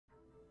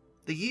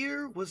The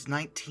year was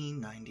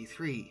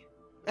 1993,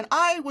 and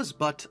I was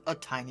but a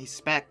tiny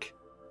speck.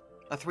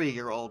 A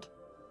 3-year-old.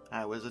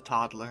 I was a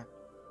toddler.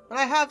 But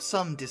I have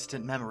some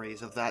distant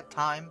memories of that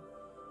time.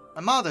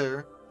 My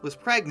mother was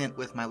pregnant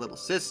with my little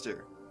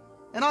sister,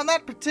 and on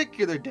that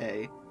particular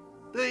day,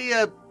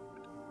 the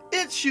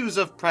issues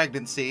of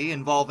pregnancy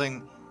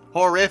involving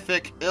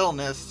horrific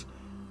illness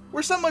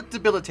were somewhat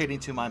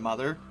debilitating to my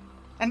mother,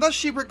 and thus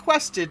she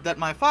requested that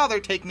my father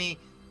take me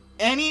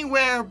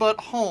anywhere but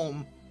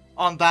home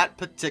on that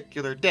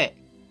particular day.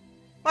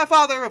 My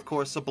father, of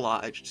course,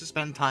 obliged to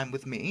spend time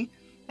with me,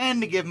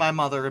 and to give my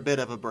mother a bit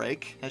of a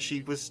break, as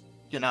she was,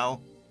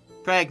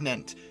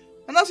 pregnant,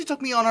 and thus he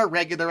took me on our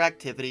regular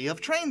activity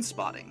of train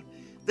spotting,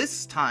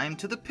 this time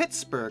to the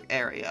Pittsburgh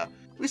area.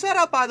 We sat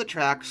out by the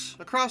tracks,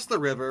 across the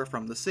river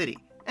from the city,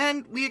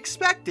 and we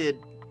expected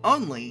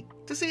only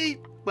to see,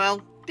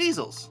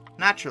 diesels,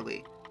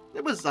 naturally.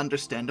 It was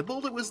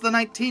understandable, it was the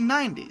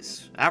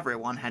 1990s.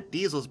 Everyone had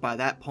diesels by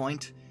that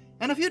point,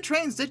 and a few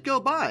trains did go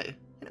by,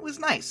 and it was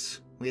nice.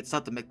 We had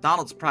stopped at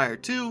McDonald's prior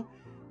to,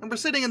 and we're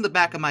sitting in the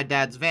back of my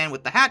dad's van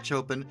with the hatch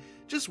open,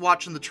 just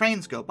watching the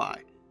trains go by.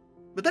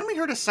 But then we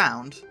heard a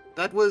sound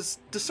that was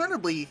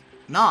discernibly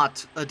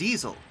not a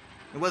diesel.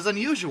 It was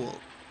unusual,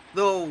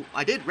 though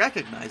I did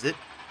recognize it,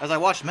 as I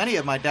watched many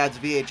of my dad's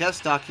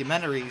VHS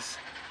documentaries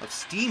of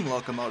steam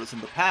locomotives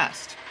in the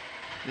past.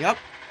 Yep,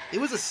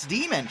 it was a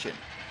steam engine.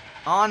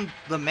 On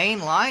the main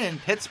line in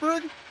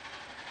Pittsburgh?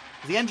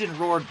 The engine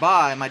roared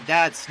by, my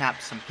dad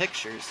snapped some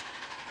pictures,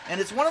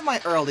 and it's one of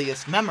my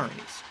earliest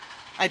memories.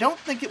 I don't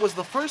think it was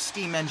the first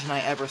steam engine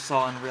I ever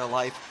saw in real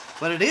life,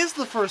 but it is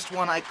the first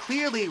one I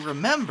clearly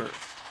remember.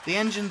 The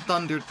engine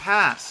thundered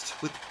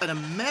past with an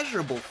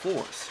immeasurable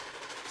force,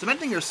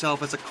 cementing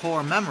herself as a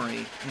core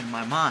memory in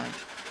my mind.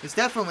 It's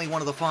definitely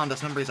one of the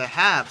fondest memories I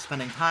have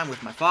spending time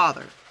with my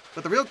father.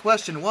 But the real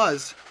question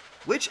was,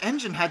 which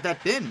engine had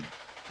that been?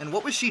 And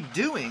what was she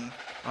doing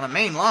on a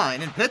main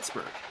line in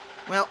Pittsburgh?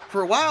 Well,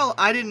 for a while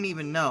I didn't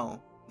even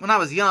know. When I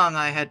was young,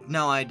 I had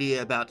no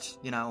idea about,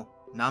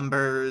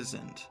 numbers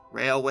and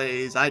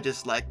railways. I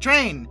just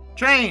train,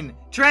 train,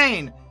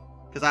 train,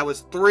 because I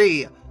was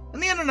 3.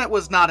 And the internet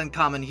was not in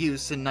common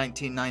use in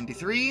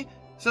 1993,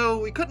 so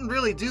we couldn't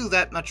really do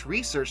that much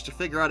research to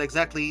figure out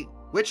exactly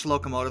which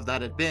locomotive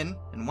that had been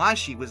and why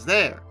she was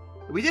there.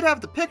 But we did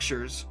have the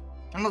pictures,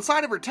 and on the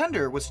side of her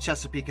tender was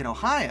Chesapeake in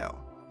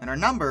Ohio, and her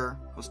number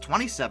was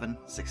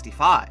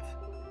 2765.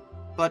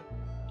 But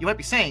you might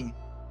be saying,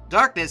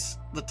 Darkness,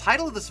 the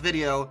title of this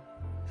video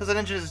says that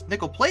engine is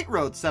Nickel Plate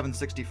Road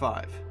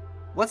 765.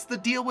 What's the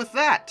deal with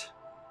that?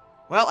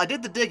 Well, I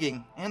did the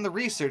digging and the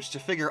research to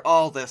figure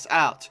all this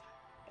out,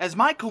 as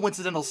my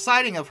coincidental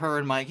sighting of her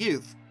in my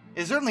youth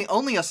is certainly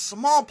only a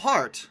small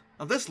part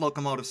of this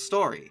locomotive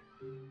story.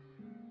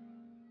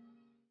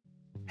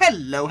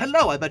 Hello,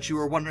 I bet you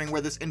were wondering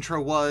where this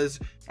intro was,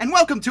 and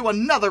welcome to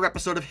another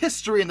episode of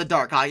History in the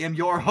Dark. I am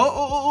your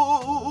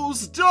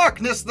host,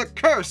 Darkness the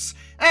Curse,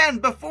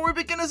 and before we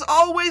begin, as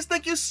always,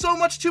 thank you so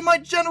much to my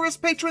generous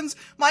patrons,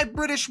 my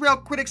British rail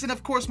critics, and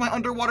of course my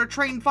underwater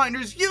train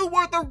finders. You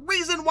are the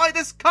reason why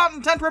this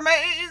content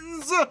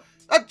remains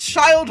a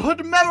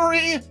childhood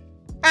memory!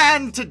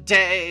 And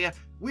today,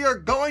 we are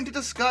going to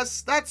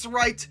discuss, that's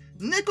right,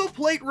 Nickel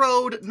Plate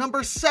Road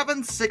number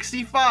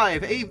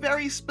 765, a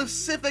very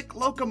specific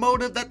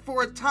locomotive that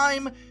for a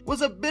time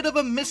was a bit of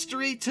a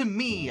mystery to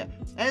me,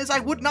 as I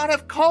would not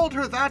have called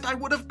her that. I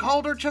would have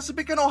called her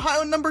Chesapeake in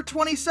Ohio number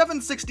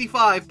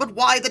 2765, but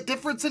why the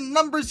difference in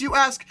numbers, you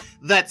ask?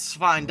 Let's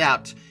find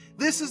out.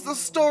 This is the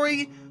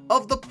story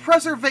of the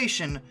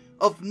preservation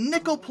of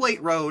Nickel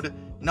Plate Road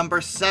number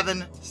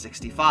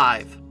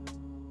 765.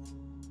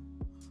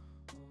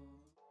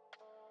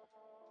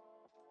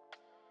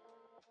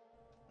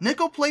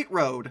 Nickel Plate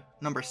Road,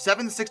 number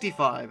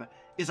 765,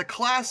 is a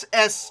Class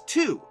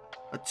S2,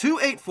 a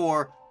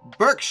 284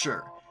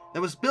 Berkshire,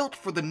 that was built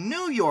for the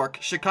New York,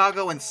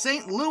 Chicago, and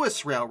St.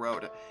 Louis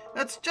Railroad.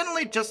 That's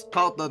generally just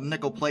called the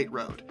Nickel Plate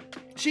Road.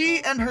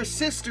 She and her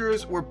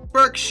sisters were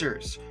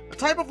Berkshires, a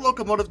type of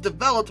locomotive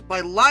developed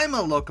by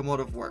Lima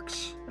Locomotive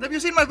Works. And if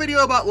you've seen my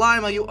video about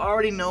Lima, you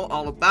already know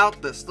all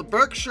about this. The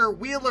Berkshire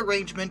wheel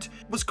arrangement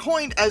was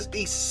coined as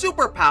a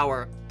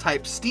superpower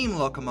type steam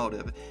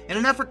locomotive in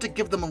an effort to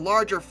give them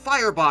larger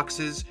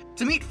fireboxes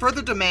to meet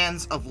further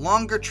demands of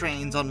longer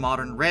trains on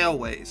modern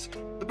railways.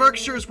 The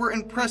Berkshires were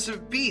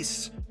impressive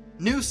beasts,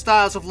 new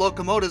styles of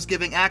locomotives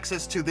giving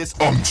access to this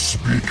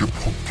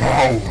unspeakable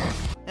power.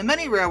 And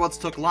many railroads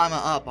took Lima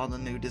up on the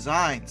new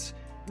designs.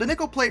 The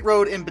Nickel Plate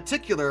Road in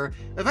particular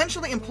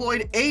eventually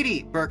employed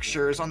 80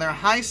 Berkshires on their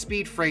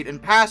high-speed freight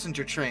and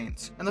passenger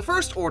trains, and the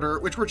first order,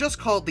 which were just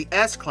called the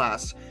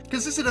S-Class,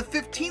 consisted of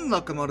 15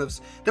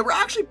 locomotives that were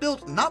actually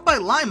built not by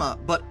Lima,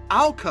 but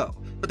Alco,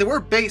 but they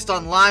were based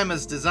on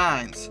Lima's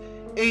designs.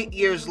 8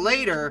 years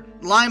later,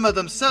 Lima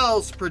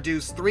themselves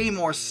produced 3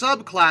 more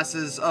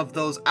subclasses of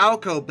those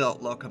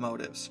Alco-built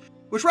locomotives,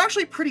 which were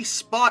actually pretty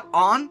spot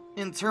on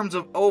in terms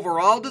of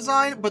overall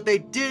design, but they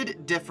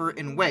did differ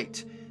in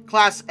weight.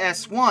 Class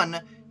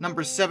S1,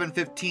 numbers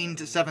 715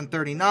 to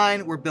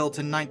 739, were built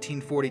in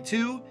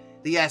 1942,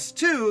 The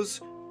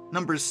S2s,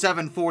 numbers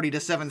 740 to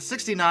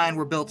 769,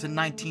 were built in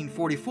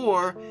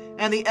 1944,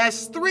 and the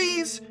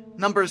S3s,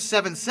 numbers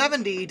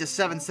 770 to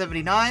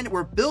 779,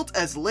 were built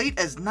as late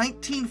as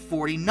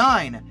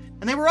 1949,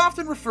 and they were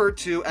often referred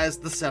to as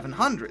the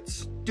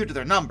 700s, due to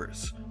their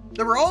numbers.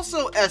 There were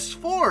also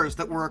S4s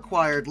that were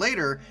acquired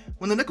later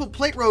when the Nickel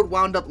Plate Road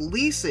wound up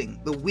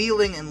leasing the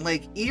Wheeling and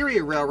Lake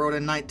Erie Railroad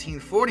in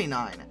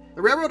 1949.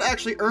 The railroad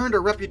actually earned a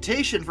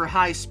reputation for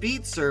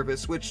high-speed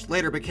service, which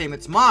later became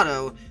its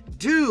motto,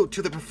 due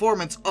to the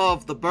performance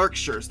of the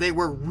Berkshires. They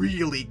were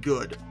really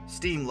good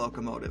steam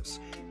locomotives.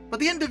 But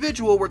the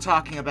individual we're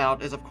talking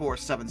about is, of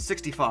course,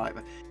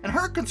 765, and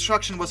her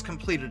construction was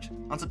completed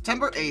on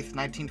September 8th,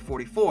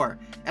 1944.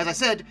 As I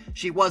said,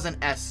 she was an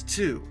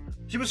S2.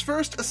 She was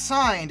first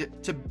assigned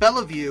to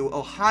Bellevue,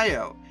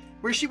 Ohio,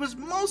 where she was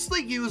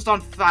mostly used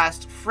on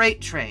fast freight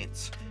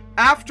trains.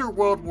 After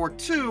World War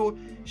II,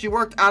 she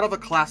worked out of a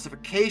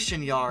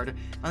classification yard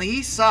on the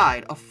east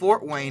side of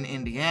Fort Wayne,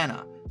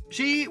 Indiana.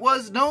 She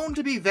was known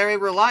to be very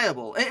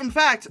reliable. In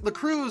fact, the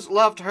crews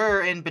loved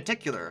her in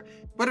particular,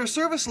 but her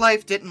service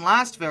life didn't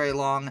last very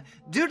long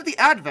due to the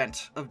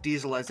advent of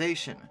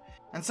dieselization.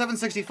 And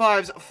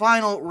 765's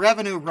final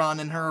revenue run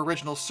in her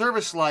original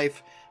service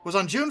life was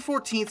on June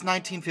 14,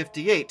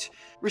 1958,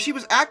 where she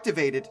was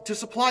activated to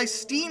supply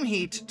steam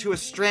heat to a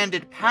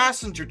stranded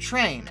passenger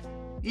train.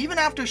 Even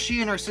after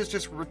she and her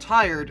sisters were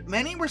retired,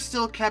 many were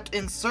still kept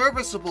in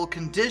serviceable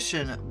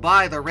condition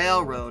by the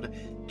railroad,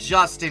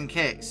 just in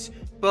case.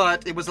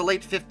 But it was the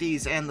late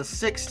 50s and the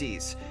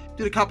 60s.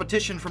 Due to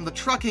competition from the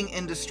trucking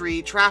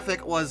industry,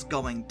 traffic was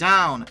going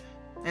down.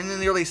 And in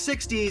the early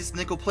 60s,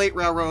 Nickel Plate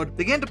Railroad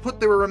began to put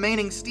their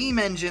remaining steam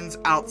engines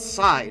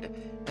outside,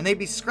 and they'd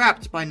be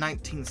scrapped by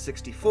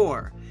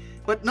 1964.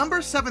 But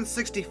number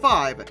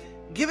 765,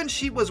 given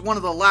she was one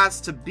of the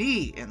last to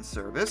be in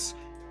service,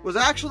 was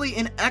actually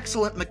in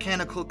excellent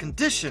mechanical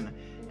condition,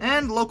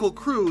 and local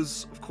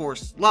crews, of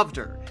course, loved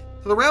her.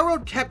 So the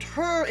railroad kept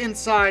her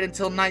inside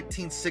until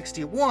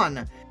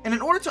 1961, and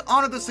in order to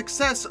honor the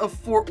success of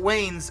Fort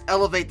Wayne's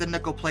Elevate the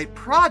Nickel Plate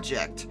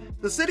project,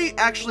 the city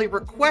actually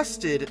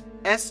requested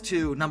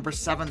S2 number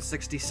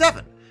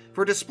 767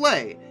 for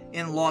display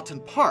in Lawton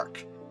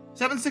Park.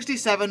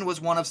 767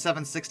 was one of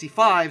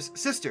 765's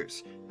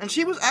sisters, and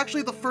she was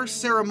actually the first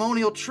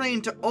ceremonial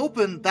train to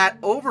open that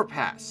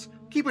overpass.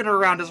 Keeping her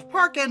around as a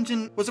park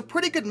engine was a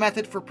pretty good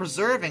method for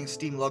preserving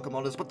steam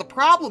locomotives, but the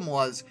problem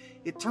was,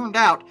 it turned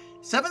out,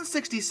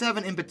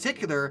 767 in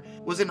particular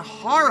was in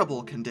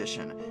horrible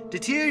condition,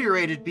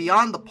 deteriorated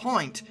beyond the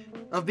point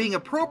of being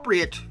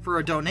appropriate for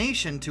a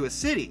donation to a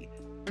city.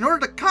 In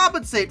order to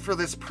compensate for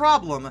this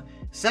problem,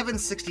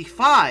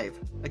 765,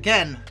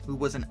 again, who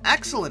was in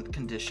excellent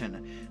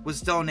condition,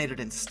 was donated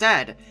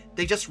instead.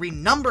 They just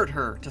renumbered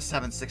her to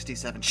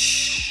 767.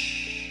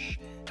 Shh!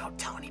 Don't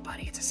tell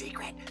anybody, it's a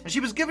secret. And she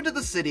was given to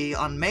the city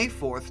on May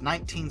 4th,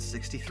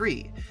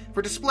 1963,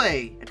 for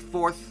display at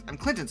 4th and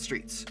Clinton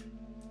Streets.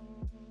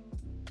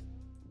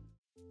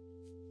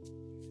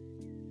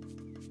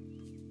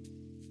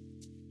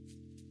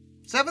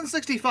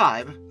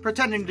 "765,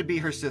 pretending to be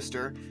her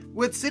sister,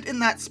 would sit in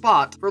that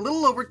spot for a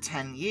little over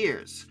 10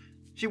 years.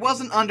 She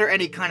wasn't under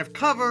any kind of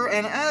cover,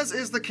 and as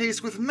is the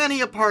case with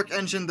many a park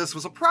engine, this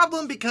was a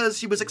problem because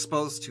she was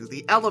exposed to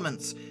the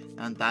elements,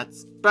 and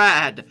that's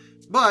bad.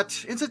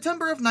 But in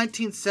September of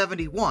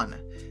 1971,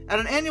 at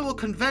an annual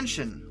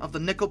convention of the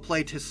Nickel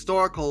Plate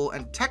Historical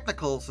and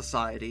Technical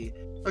Society,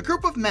 a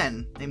group of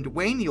men named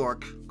Wayne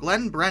York,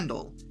 Glenn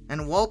Brendel,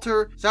 and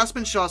Walter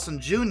Saspenshassen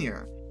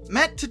Jr.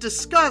 met to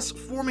discuss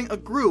forming a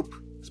group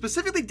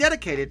specifically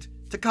dedicated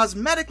to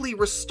cosmetically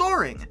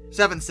restoring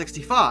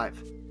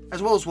 765,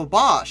 as well as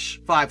Wabash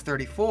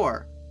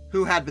 534,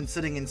 who had been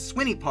sitting in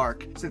Swinney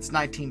Park since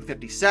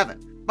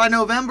 1957. By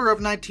November of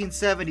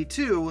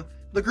 1972,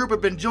 the group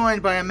had been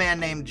joined by a man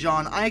named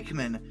John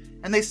Eichmann,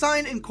 and they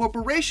signed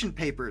incorporation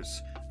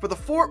papers for the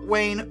Fort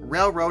Wayne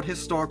Railroad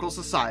Historical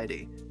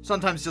Society,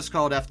 sometimes just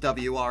called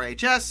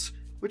FWRHS,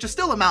 which is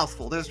still a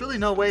mouthful. There's really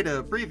no way to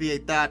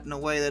abbreviate that in a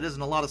way that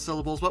isn't a lot of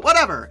syllables, but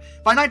whatever.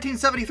 By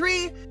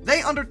 1973,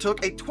 they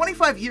undertook a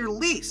 25-year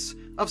lease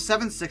of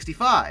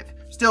 765,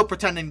 still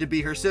pretending to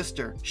be her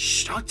sister.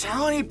 Shh, don't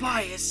tell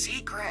anybody, it's a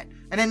secret.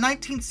 And in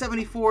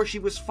 1974, she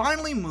was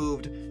finally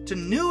moved to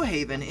New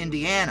Haven,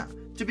 Indiana,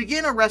 to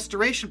begin a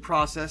restoration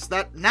process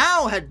that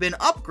now had been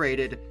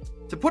upgraded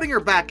to putting her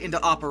back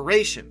into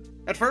operation.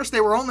 At first,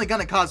 they were only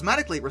going to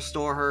cosmetically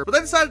restore her, but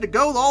they decided to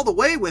go all the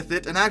way with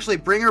it and actually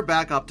bring her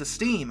back up to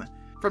steam.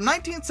 From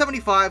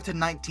 1975 to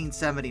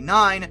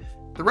 1979,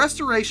 the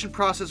restoration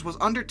process was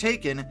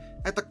undertaken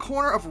at the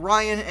corner of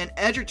Ryan and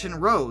Edgerton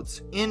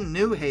Roads in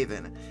New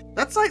Haven.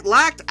 That site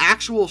lacked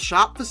actual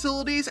shop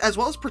facilities as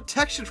well as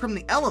protection from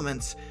the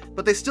elements,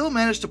 but they still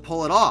managed to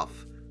pull it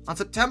off. On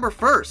September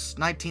 1st,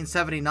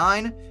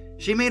 1979,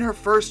 she made her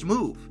first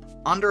move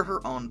under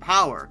her own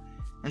power,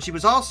 and she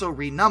was also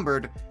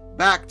renumbered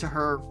back to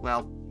her,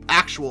 well,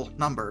 actual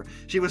number.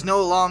 She was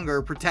no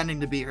longer pretending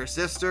to be her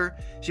sister,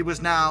 she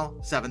was now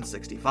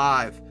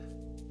 765.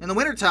 In the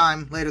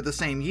wintertime, later the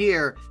same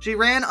year, she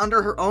ran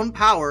under her own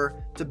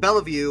power to to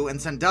Bellevue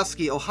and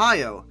Sandusky,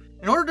 Ohio,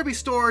 in order to be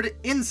stored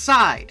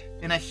inside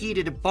in a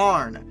heated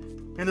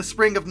barn. In the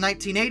spring of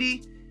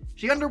 1980,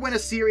 she underwent a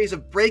series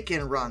of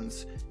break-in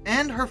runs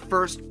and her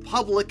first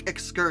public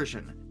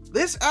excursion.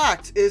 This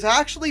act is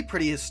actually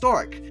pretty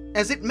historic,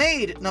 as it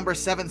made number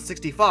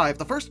 765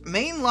 the first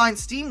mainline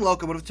steam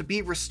locomotive to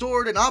be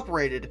restored and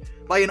operated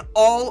by an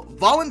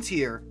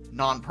all-volunteer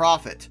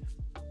nonprofit.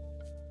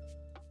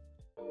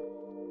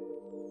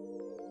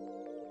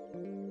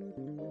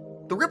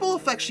 The ripple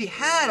effect she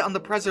had on the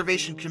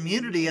preservation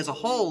community as a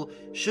whole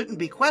shouldn't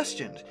be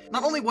questioned.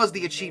 Not only was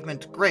the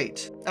achievement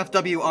great,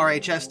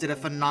 FWRHS did a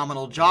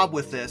phenomenal job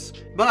with this,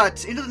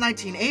 but into the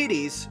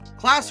 1980s,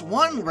 Class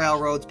 1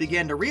 railroads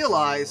began to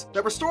realize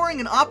that restoring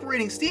and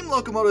operating steam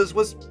locomotives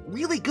was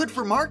really good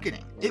for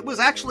marketing. It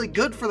was actually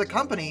good for the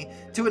company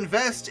to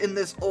invest in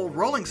this old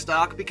rolling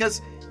stock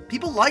because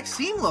people liked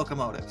steam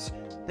locomotives.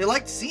 They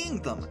liked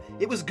seeing them.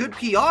 It was good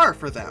PR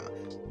for them.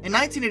 In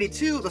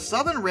 1982, the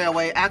Southern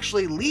Railway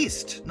actually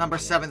leased number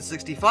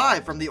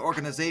 765 from the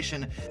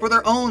organization for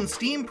their own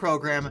steam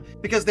program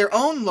because their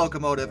own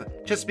locomotive,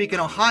 Chesapeake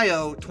and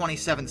Ohio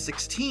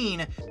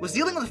 2716, was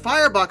dealing with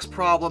firebox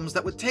problems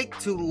that would take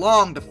too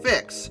long to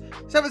fix.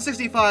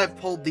 765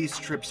 pulled these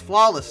trips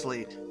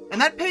flawlessly, and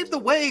that paved the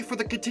way for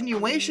the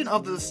continuation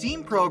of the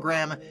steam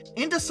program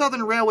into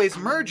Southern Railway's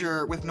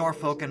merger with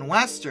Norfolk and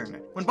Western.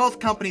 When both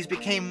companies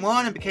became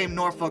one and became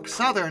Norfolk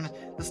Southern,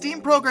 the steam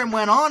program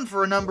went on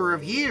for a number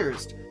of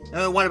years.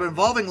 It wound up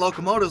involving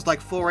locomotives like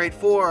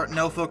 484,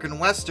 Norfolk and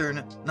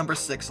Western, number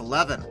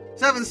 611.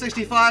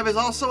 765 is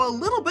also a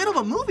little bit of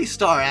a movie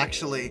star,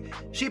 actually.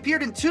 She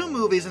appeared in 2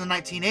 movies in the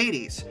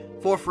 1980s,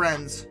 Four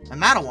Friends and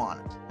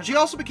Matawan, and she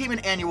also became an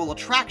annual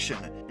attraction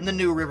in the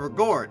New River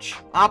Gorge,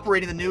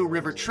 operating the New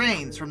River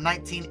trains from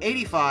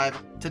 1985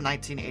 to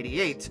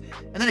 1988,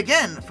 and then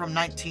again from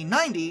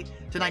 1990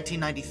 to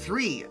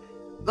 1993.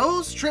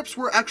 Those trips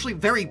were actually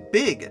very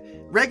big,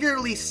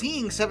 regularly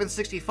seeing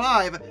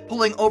 765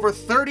 pulling over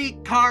 30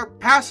 car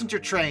passenger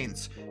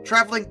trains,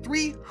 traveling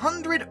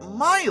 300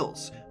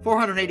 miles,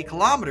 480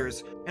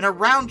 kilometers, in a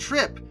round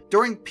trip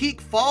during peak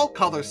fall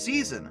color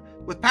season,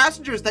 with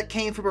passengers that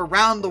came from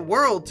around the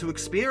world to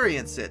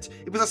experience it.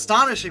 It was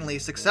astonishingly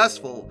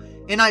successful.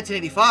 In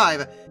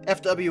 1985,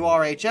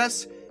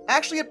 FWRHS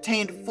actually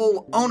obtained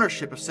full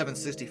ownership of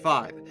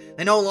 765.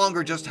 They no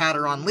longer just had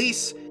her on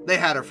lease, they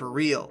had her for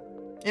real.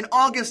 In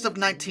August of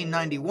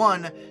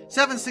 1991,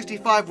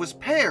 765 was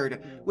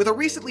paired with a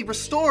recently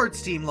restored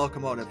steam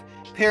locomotive,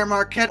 Père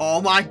Marquette.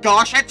 Oh my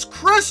gosh, it's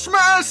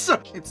Christmas!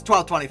 It's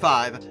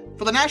 12/25.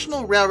 For the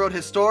National Railroad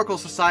Historical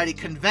Society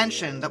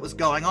convention that was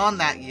going on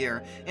that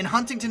year in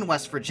Huntington,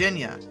 West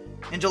Virginia.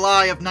 In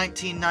July of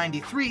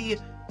 1993,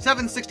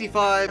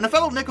 765 and a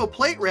fellow nickel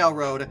plate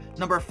railroad,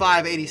 number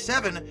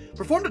 587,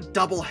 performed a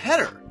double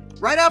header.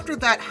 Right after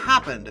that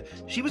happened,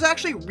 she was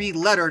actually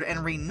re-lettered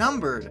and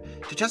renumbered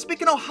to Chesapeake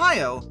and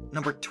Ohio,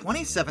 number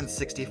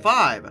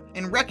 2765,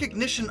 in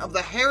recognition of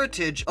the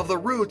heritage of the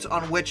route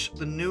on which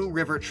the New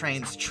River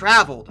trains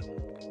traveled.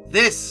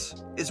 This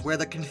is where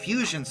the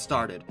confusion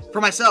started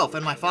for myself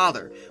and my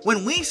father.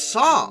 When we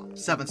saw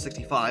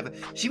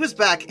 765, she was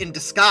back in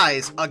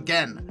disguise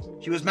again.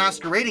 She was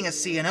masquerading as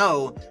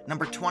C&O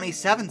number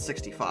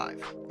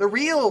 2765. The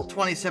real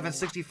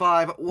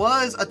 2765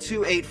 was a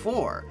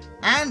 284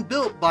 and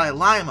built by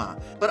Lima,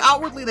 but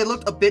outwardly they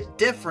looked a bit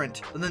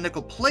different than the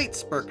nickel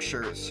plates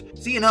Berkshires.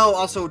 C&O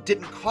also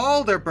didn't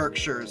call their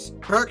Berkshires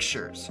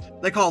Berkshires.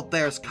 They called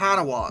theirs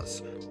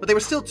Kanawhas, but they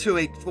were still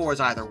 284s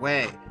either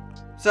way.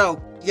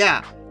 So,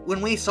 yeah,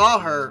 when we saw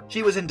her,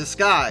 she was in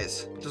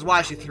disguise, which is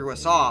why she threw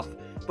us off.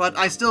 But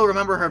I still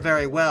remember her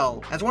very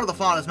well, as one of the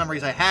fondest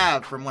memories I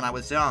have from when I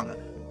was young.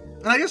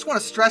 And I just want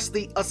to stress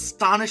the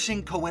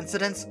astonishing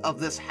coincidence of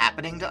this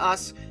happening to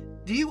us.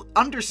 Do you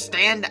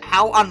understand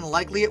how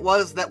unlikely it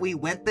was that we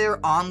went there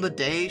on the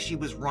day she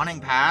was running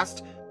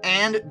past?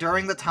 And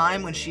during the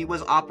time when she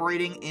was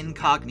operating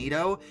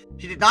incognito?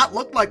 She did not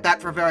look like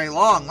that for very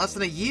long, less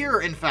than a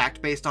year in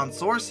fact, based on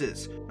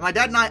sources. And my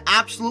dad and I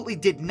absolutely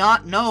did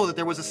not know that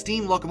there was a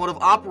steam locomotive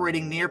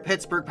operating near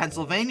Pittsburgh,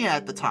 Pennsylvania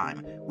at the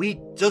time. We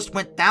just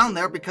went down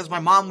there because my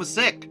mom was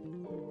sick.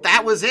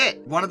 That was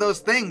it. One of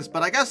those things,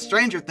 but I guess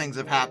stranger things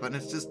have happened.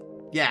 It's just,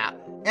 yeah.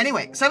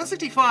 Anyway,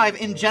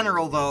 765 in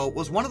general, though,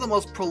 was one of the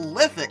most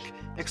prolific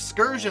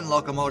excursion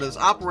locomotives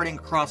operating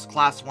across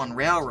Class 1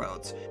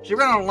 railroads. She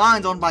ran on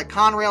lines owned by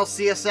Conrail,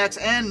 CSX,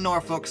 and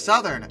Norfolk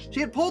Southern. She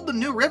had pulled the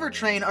New River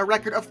train a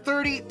record of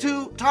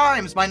 32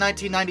 times by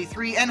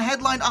 1993 and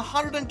headlined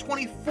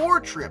 124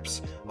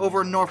 trips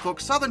over Norfolk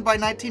Southern by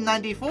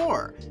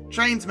 1994.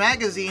 Trains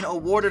magazine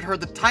awarded her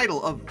the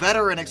title of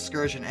Veteran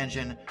Excursion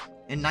Engine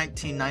in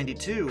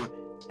 1992.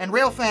 And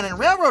Railfan and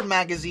Railroad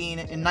magazine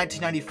in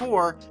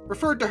 1994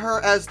 referred to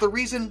her as the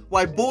reason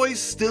why boys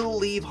still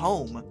leave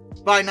home.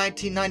 By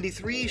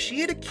 1993,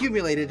 she had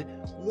accumulated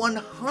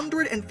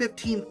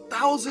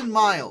 115,000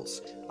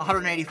 miles,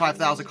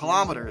 185,000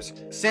 kilometers,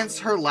 since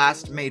her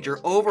last major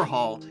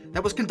overhaul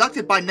that was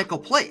conducted by Nickel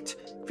Plate.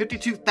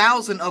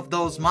 52,000 of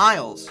those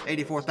miles,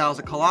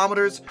 84,000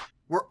 kilometers,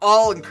 were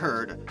all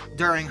incurred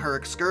during her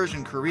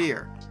excursion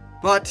career.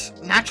 But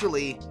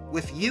naturally,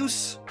 with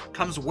use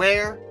comes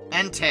wear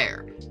and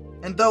tear.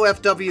 And though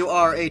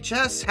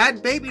FWRHS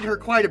had babied her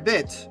quite a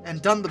bit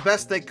and done the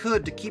best they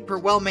could to keep her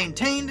well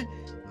maintained,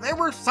 there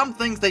were some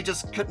things they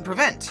just couldn't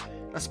prevent,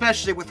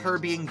 especially with her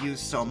being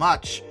used so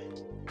much.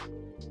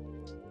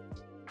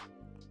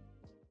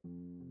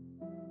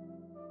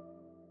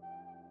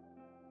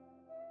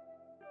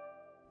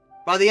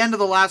 By the end of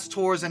the last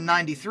tours in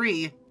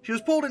 '93, she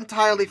was pulled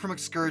entirely from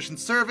excursion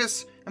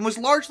service and was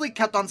largely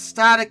kept on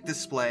static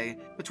display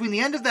between the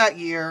end of that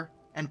year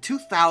and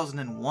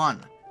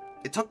 2001.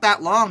 It took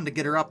that long to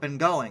get her up and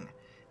going.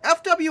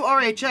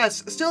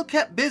 FWRHS still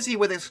kept busy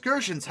with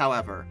excursions,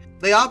 however.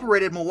 They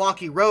operated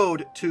Milwaukee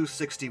Road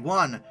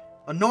 261,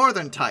 a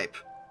northern type,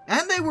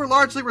 and they were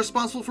largely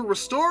responsible for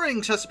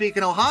restoring Chesapeake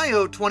and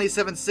Ohio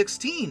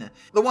 2716,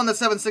 the one that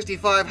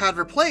 765 had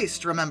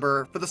replaced,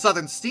 remember, for the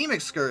Southern Steam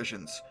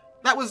excursions.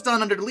 That was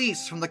done under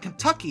lease from the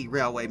Kentucky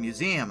Railway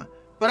Museum.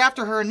 But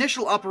after her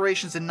initial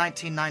operations in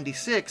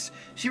 1996,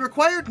 she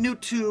required new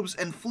tubes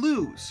and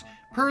flues,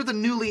 per the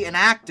newly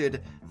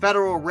enacted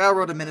Federal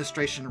Railroad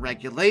Administration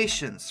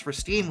regulations for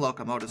steam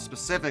locomotives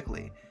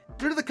specifically.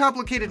 Due to the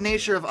complicated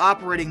nature of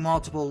operating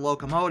multiple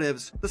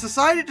locomotives, the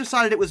Society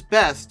decided it was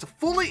best to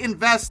fully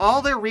invest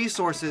all their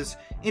resources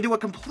into a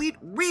complete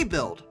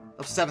rebuild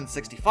of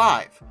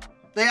 765.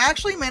 They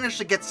actually managed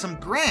to get some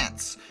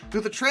grants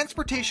through the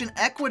Transportation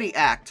Equity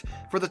Act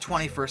for the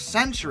 21st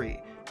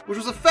century, which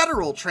was a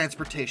federal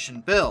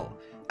transportation bill.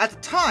 At the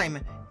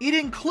time, it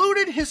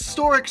included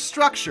historic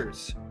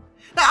structures.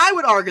 Now, I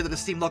would argue that a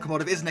steam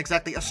locomotive isn't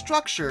exactly a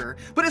structure,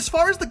 but as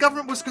far as the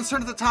government was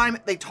concerned at the time,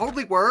 they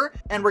totally were,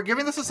 and were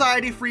giving the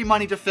Society free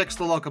money to fix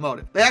the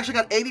locomotive. They actually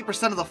got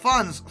 80% of the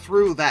funds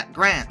through that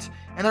grant,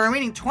 and the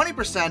remaining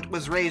 20%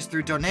 was raised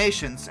through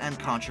donations and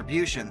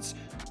contributions.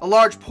 A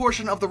large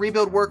portion of the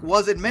rebuild work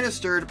was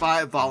administered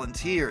by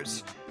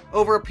volunteers.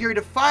 Over a period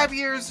of 5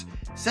 years,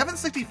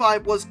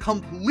 765 was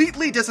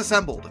completely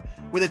disassembled,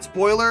 with its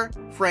boiler,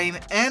 frame,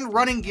 and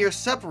running gear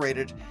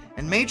separated,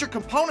 and major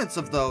components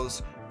of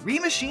those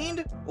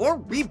remachined or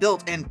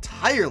rebuilt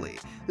entirely.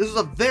 This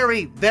was a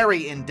very,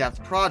 very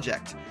in-depth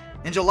project.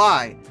 In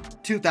July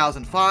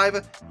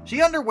 2005,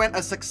 she underwent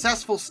a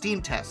successful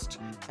steam test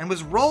and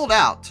was rolled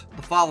out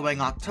the following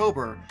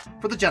October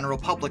for the general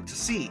public to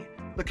see.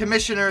 The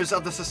commissioners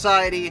of the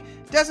Society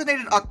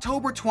designated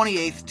October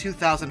 28,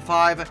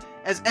 2005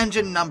 as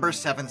engine number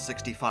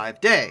 765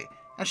 day,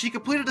 and she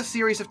completed a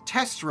series of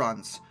test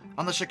runs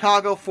on the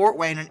Chicago, Fort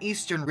Wayne, and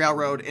Eastern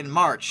Railroad in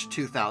March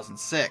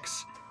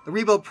 2006. The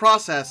rebuild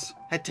process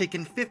had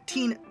taken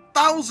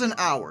 15,000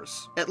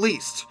 hours, at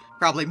least,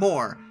 probably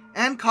more,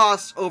 and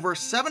cost over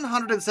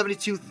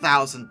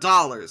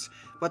 $772,000,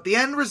 but the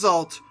end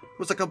result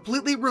was a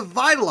completely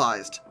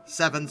revitalized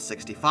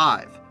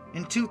 765.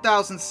 In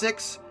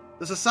 2006,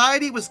 the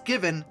Society was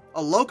given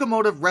a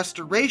Locomotive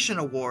Restoration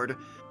Award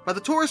by the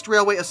Tourist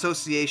Railway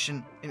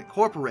Association,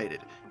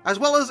 Incorporated, as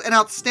well as an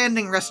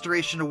Outstanding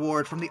Restoration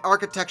Award from the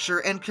Architecture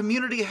and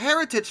Community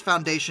Heritage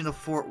Foundation of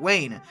Fort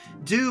Wayne,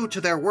 due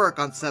to their work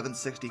on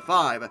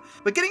 765.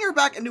 But getting her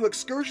back into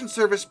excursion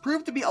service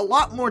proved to be a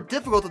lot more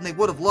difficult than they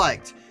would have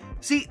liked.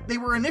 See, they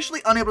were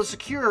initially unable to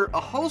secure a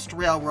host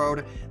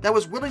railroad that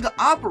was willing to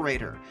operate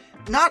her,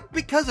 not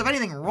because of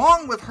anything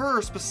wrong with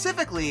her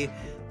specifically,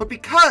 but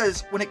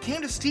because when it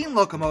came to steam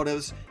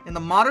locomotives, in the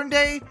modern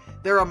day,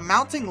 there are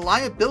mounting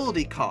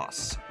liability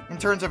costs in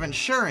terms of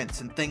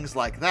insurance and things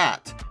like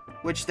that,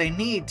 which they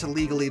need to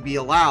legally be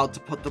allowed to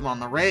put them on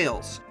the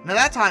rails. And at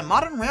that time,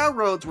 modern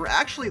railroads were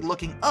actually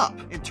looking up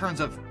in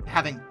terms of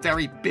having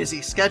very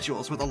busy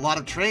schedules with a lot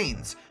of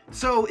trains.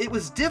 So it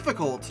was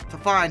difficult to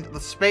find the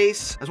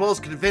space, as well as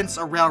convince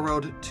a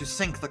railroad to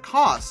sink the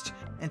cost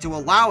into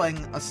allowing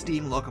a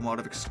steam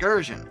locomotive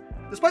excursion.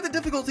 Despite the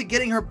difficulty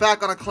getting her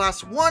back on a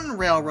Class 1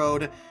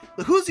 railroad,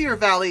 the Hoosier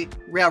Valley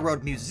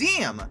Railroad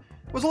Museum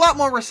was a lot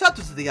more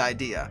receptive to the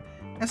idea,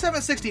 and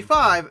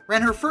 765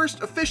 ran her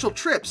first official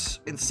trips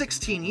in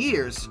 16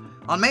 years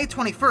on May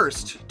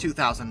 21st,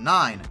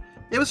 2009.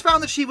 It was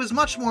found that she was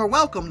much more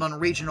welcomed on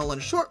regional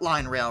and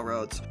short-line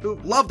railroads, who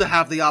love to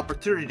have the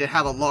opportunity to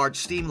have a large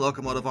steam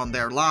locomotive on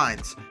their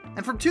lines.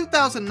 And from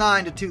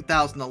 2009 to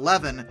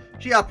 2011,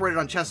 she operated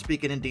on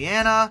Chesapeake and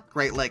Indiana,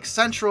 Great Lakes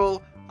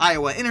Central,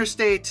 Iowa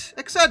Interstate,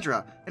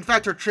 etc. In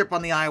fact, her trip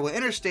on the Iowa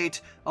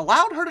Interstate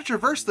allowed her to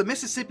traverse the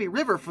Mississippi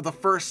River for the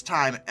first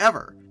time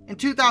ever. In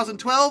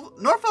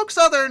 2012, Norfolk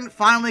Southern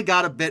finally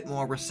got a bit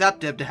more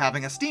receptive to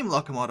having a steam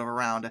locomotive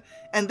around,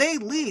 and they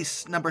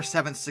leased number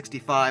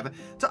 765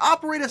 to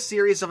operate a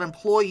series of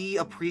employee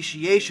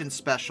appreciation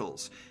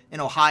specials in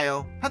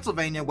Ohio,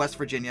 Pennsylvania, West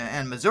Virginia,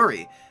 and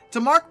Missouri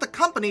to mark the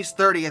company's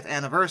 30th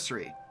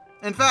anniversary.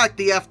 In fact,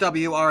 the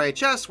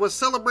FWRHS was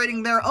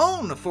celebrating their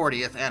own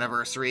 40th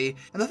anniversary,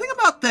 and the thing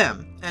about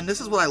them, and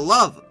this is what I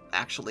love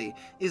actually,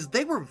 is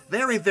they were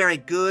very, very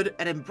good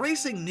at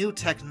embracing new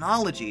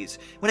technologies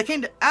when it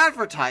came to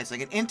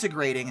advertising and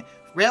integrating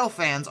rail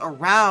fans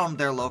around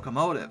their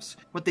locomotives.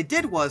 What they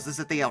did was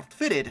that they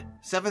outfitted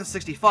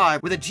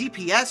 765 with a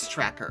GPS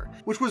tracker,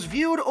 which was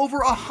viewed over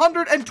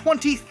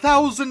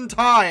 120,000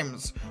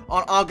 times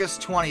on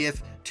August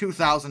 20th,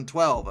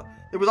 2012.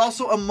 There was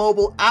also a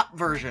mobile app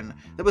version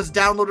that was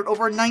downloaded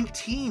over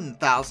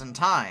 19,000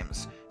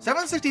 times.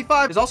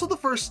 765 is also the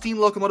first steam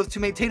locomotive to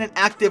maintain an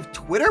active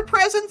Twitter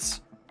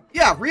presence?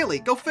 Yeah, really,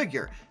 go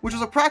figure. Which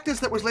was a practice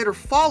that was later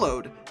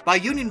followed by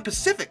Union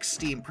Pacific's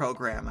steam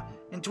program.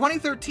 In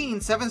 2013,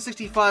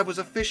 765 was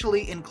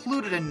officially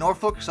included in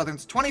Norfolk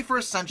Southern's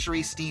 21st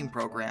Century Steam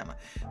Program,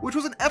 which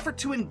was an effort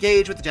to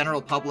engage with the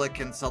general public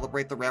and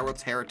celebrate the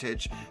railroad's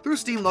heritage through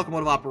steam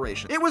locomotive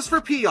operation. It was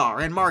for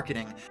PR and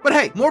marketing, but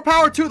hey, more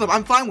power to them,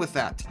 I'm fine with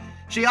that.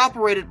 She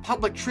operated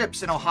public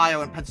trips in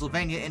Ohio and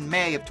Pennsylvania in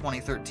May of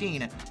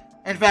 2013.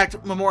 In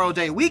fact, Memorial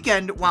Day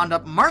weekend wound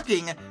up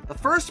marking the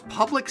first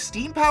public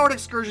steam-powered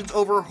excursions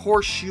over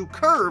Horseshoe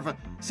Curve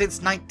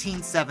since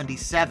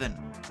 1977.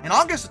 In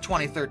August of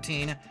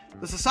 2013,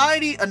 the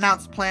Society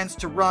announced plans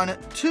to run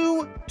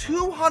two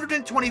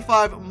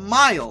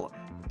 225-mile,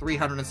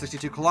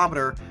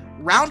 362-kilometer,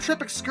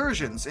 round-trip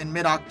excursions in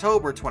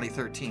mid-October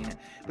 2013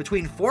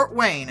 between Fort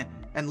Wayne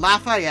and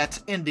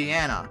Lafayette,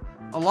 Indiana,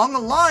 along a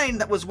line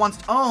that was once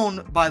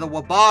owned by the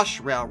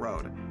Wabash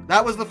Railroad.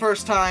 That was the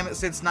first time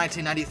since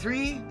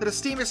 1993 that a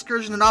steam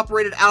excursion had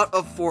operated out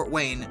of Fort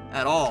Wayne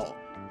at all.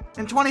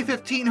 In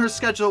 2015, her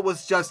schedule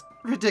was just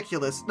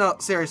ridiculous. No,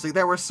 seriously,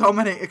 there were so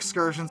many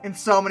excursions in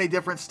so many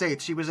different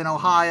states. She was in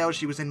Ohio,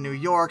 she was in New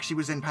York, she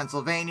was in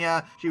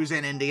Pennsylvania, she was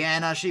in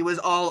Indiana, she was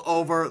all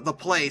over the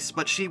place,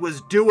 but she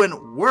was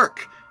doing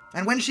work.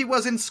 And when she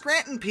was in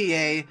Scranton,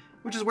 PA,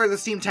 which is where the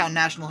Steamtown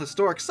National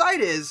Historic Site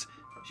is,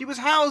 she was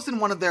housed in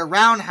one of their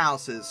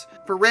roundhouses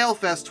for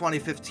Railfest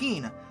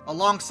 2015,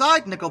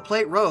 alongside Nickel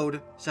Plate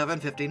Road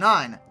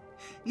 759.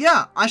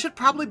 Yeah, I should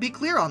probably be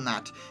clear on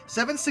that.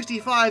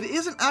 765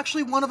 isn't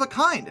actually one of a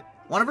kind.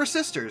 One of her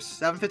sisters,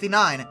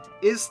 759,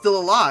 is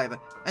still alive,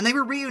 and they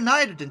were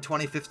reunited in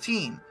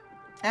 2015.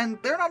 And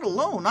they're not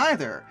alone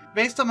either.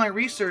 Based on my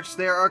research,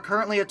 there are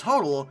currently a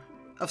total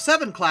of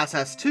 7 Class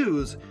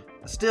S2s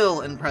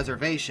still in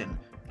preservation.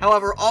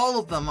 However, all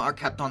of them are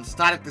kept on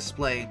static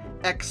display,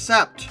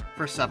 except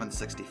for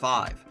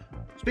 765.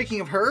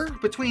 Speaking of her,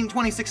 between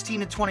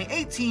 2016 and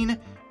 2018,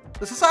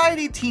 the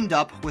Society teamed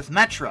up with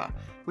Metra,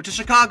 which is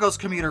Chicago's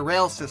commuter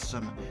rail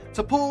system,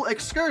 to pull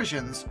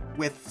excursions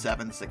with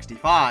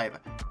 765,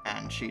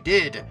 and she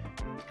did.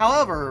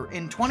 However,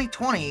 in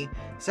 2020,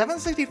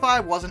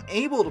 765 wasn't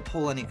able to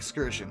pull any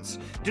excursions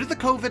due to the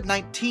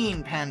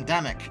COVID-19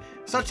 pandemic.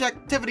 Such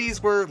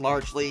activities were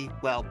largely,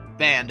 well,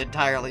 banned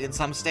entirely in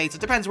some states.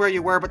 It depends where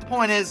you were, but the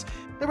point is,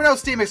 there were no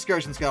steam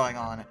excursions going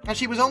on, and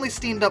she was only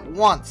steamed up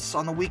once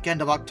on the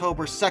weekend of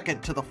October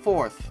 2nd to the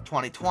 4th,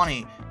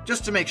 2020,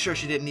 just to make sure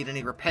she didn't need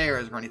any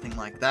repairs or anything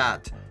like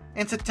that.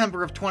 In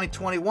September of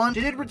 2021,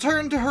 she did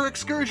return to her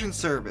excursion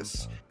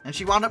service, and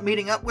she wound up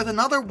meeting up with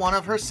another one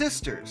of her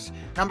sisters,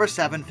 number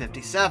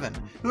 757,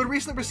 who had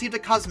recently received a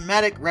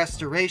cosmetic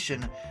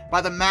restoration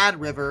by the Mad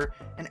River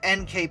and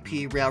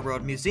NKP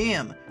Railroad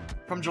Museum.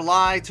 From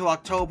July to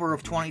October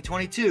of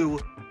 2022,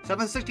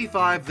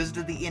 765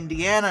 visited the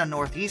Indiana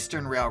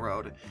Northeastern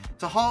Railroad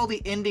to haul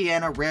the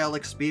Indiana Rail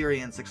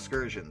Experience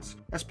excursions,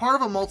 as part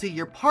of a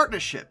multi-year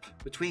partnership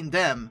between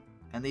them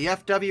and the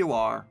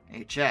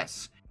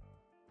FWR-HS.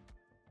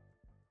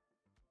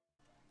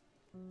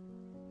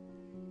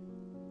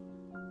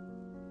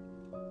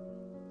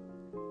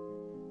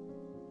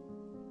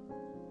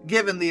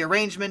 Given the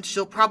arrangement,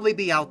 she'll probably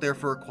be out there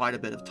for quite a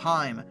bit of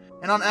time,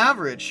 and on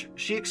average,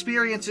 she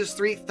experiences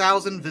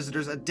 3,000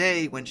 visitors a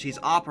day when she's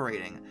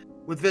operating,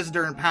 with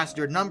visitor and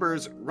passenger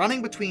numbers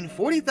running between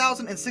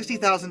 40,000 and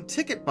 60,000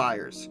 ticket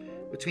buyers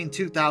between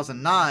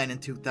 2009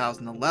 and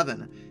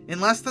 2011,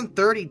 in less than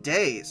 30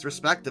 days,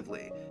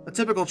 respectively. A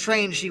typical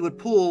train she would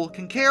pull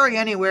can carry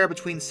anywhere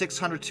between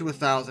 600 to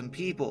 1,000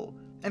 people.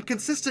 And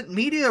consistent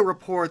media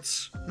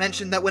reports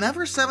mention that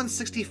whenever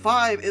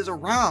 765 is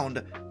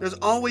around, there's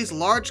always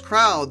large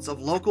crowds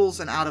of locals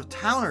and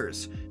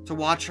out-of-towners to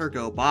watch her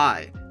go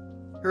by.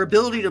 Her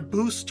ability to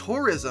boost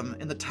tourism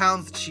in the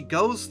towns that she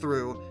goes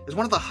through is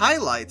one of the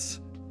highlights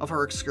of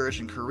her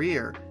excursion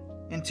career.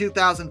 In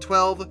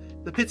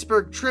 2012, the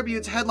Pittsburgh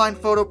Tribune's headline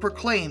photo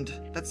proclaimed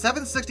that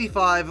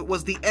 765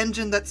 was the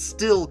engine that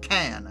still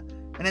can,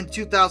 and in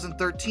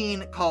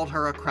 2013 called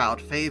her a crowd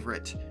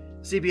favorite.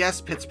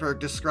 CBS Pittsburgh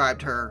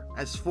described her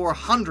as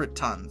 400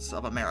 tons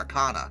of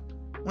Americana.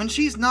 When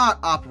she's not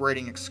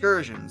operating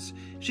excursions,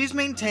 she's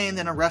maintained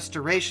in a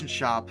restoration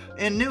shop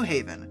in New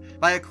Haven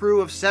by a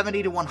crew of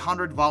 70 to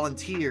 100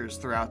 volunteers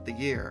throughout the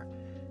year.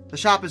 The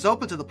shop is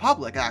open to the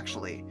public,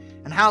 actually,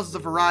 and houses a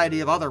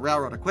variety of other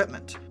railroad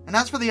equipment. And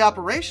as for the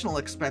operational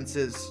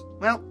expenses,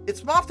 well,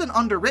 it's often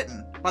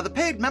underwritten by the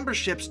paid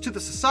memberships to the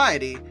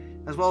Society,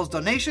 as well as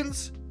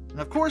donations, and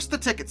of course the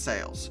ticket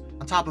sales.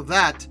 On top of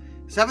that,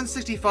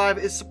 765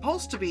 is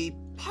supposed to be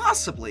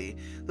possibly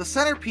the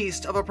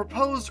centerpiece of a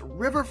proposed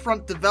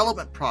riverfront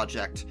development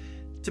project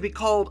to be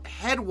called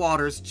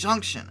Headwaters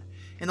Junction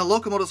in the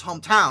locomotive's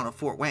hometown of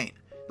Fort Wayne.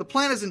 The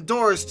plan is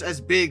endorsed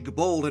as big,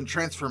 bold, and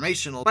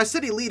transformational by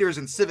city leaders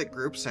and civic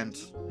groups, and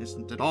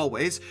isn't it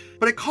always,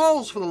 but it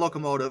calls for the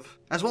locomotive,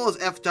 as well as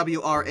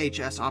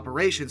FWRHS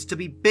operations, to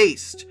be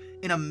based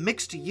in a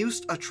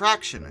mixed-use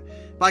attraction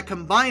by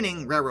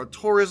combining railroad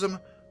tourism,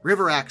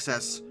 river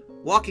access,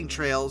 walking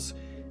trails,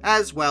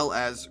 as well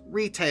as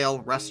retail,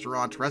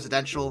 restaurant,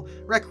 residential,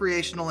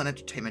 recreational, and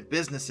entertainment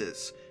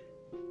businesses.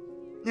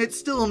 It's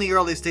still in the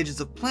early stages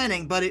of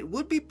planning, but it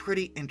would be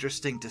pretty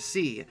interesting to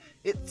see.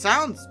 It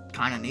sounds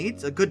kinda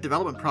neat, a good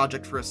development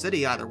project for a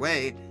city either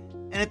way,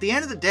 and at the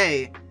end of the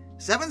day,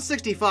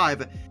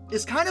 765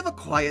 is kind of a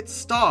quiet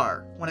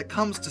star when it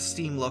comes to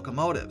steam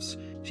locomotives.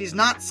 She's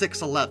not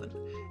 611,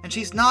 and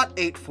she's not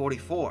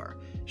 844.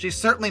 She's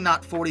certainly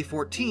not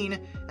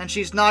 4014, and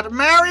she's not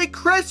Merry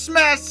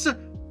Christmas!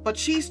 But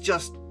she's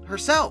just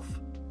herself.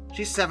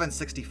 She's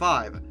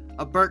 765,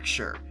 a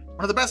Berkshire,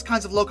 one of the best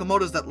kinds of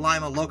locomotives that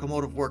Lima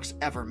Locomotive Works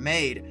ever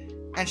made,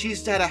 and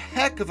she's had a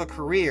heck of a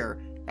career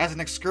as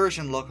an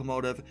excursion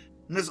locomotive,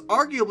 and has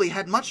arguably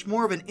had much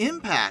more of an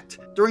impact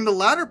during the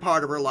latter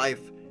part of her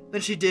life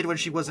than she did when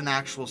she was in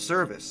actual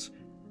service.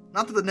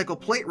 Not that the Nickel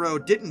Plate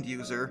Road didn't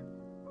use her.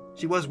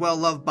 She was well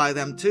loved by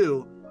them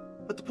too,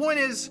 but the point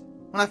is,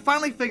 when I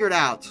finally figured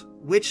out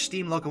which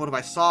steam locomotive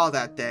I saw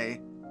that day,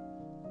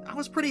 I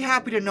was pretty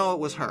happy to know it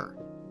was her.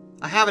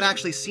 I haven't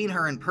actually seen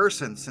her in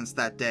person since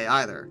that day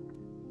either.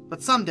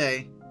 But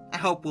someday, I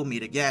hope we'll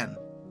meet again.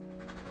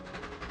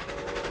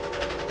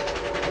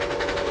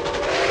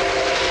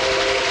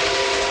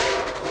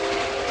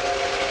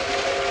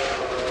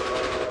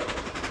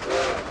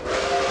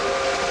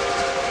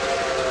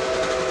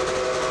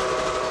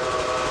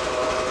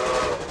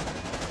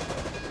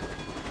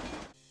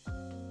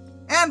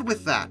 And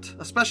with that,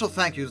 a special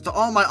thank yous to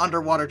all my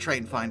underwater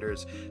train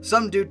finders: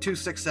 Some Dude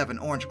 267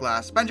 Orange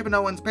Glass, Benjamin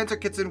Owens,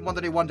 Panzer Kitson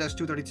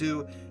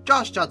 131-232,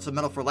 Josh Judson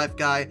Metal for Life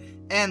Guy,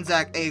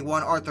 Anzac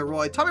A1, Arthur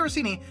Roy, Tommy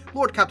Rossini,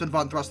 Lord Captain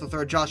Von Thrust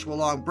III, Joshua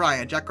Long,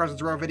 Brian, Jack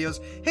Carson's Aurora Videos,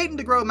 Hayden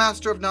DeGrow,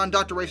 Master of None,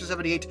 Dr. Racer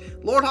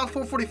 78, Lord Hawk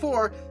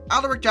 444,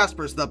 Alaric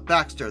Jaspers, The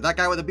Baxter, That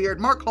Guy with a Beard,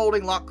 Mark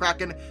Holding, Lock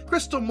Kraken,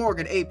 Crystal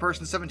Morgan, A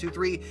Person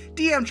 723,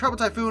 DM Trouble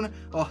Typhoon,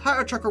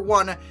 Ohio Trucker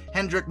 1,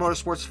 Hendrick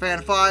Motorsports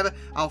Fan 5,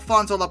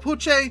 Alfonso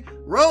Lapuche,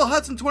 Royal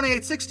Hudson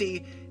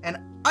 2860, and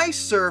Ice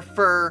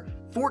Surfer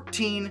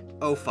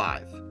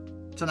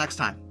 1405. Till next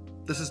time,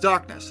 this is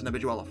Darkness, and I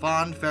bid you all a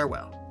fond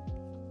farewell.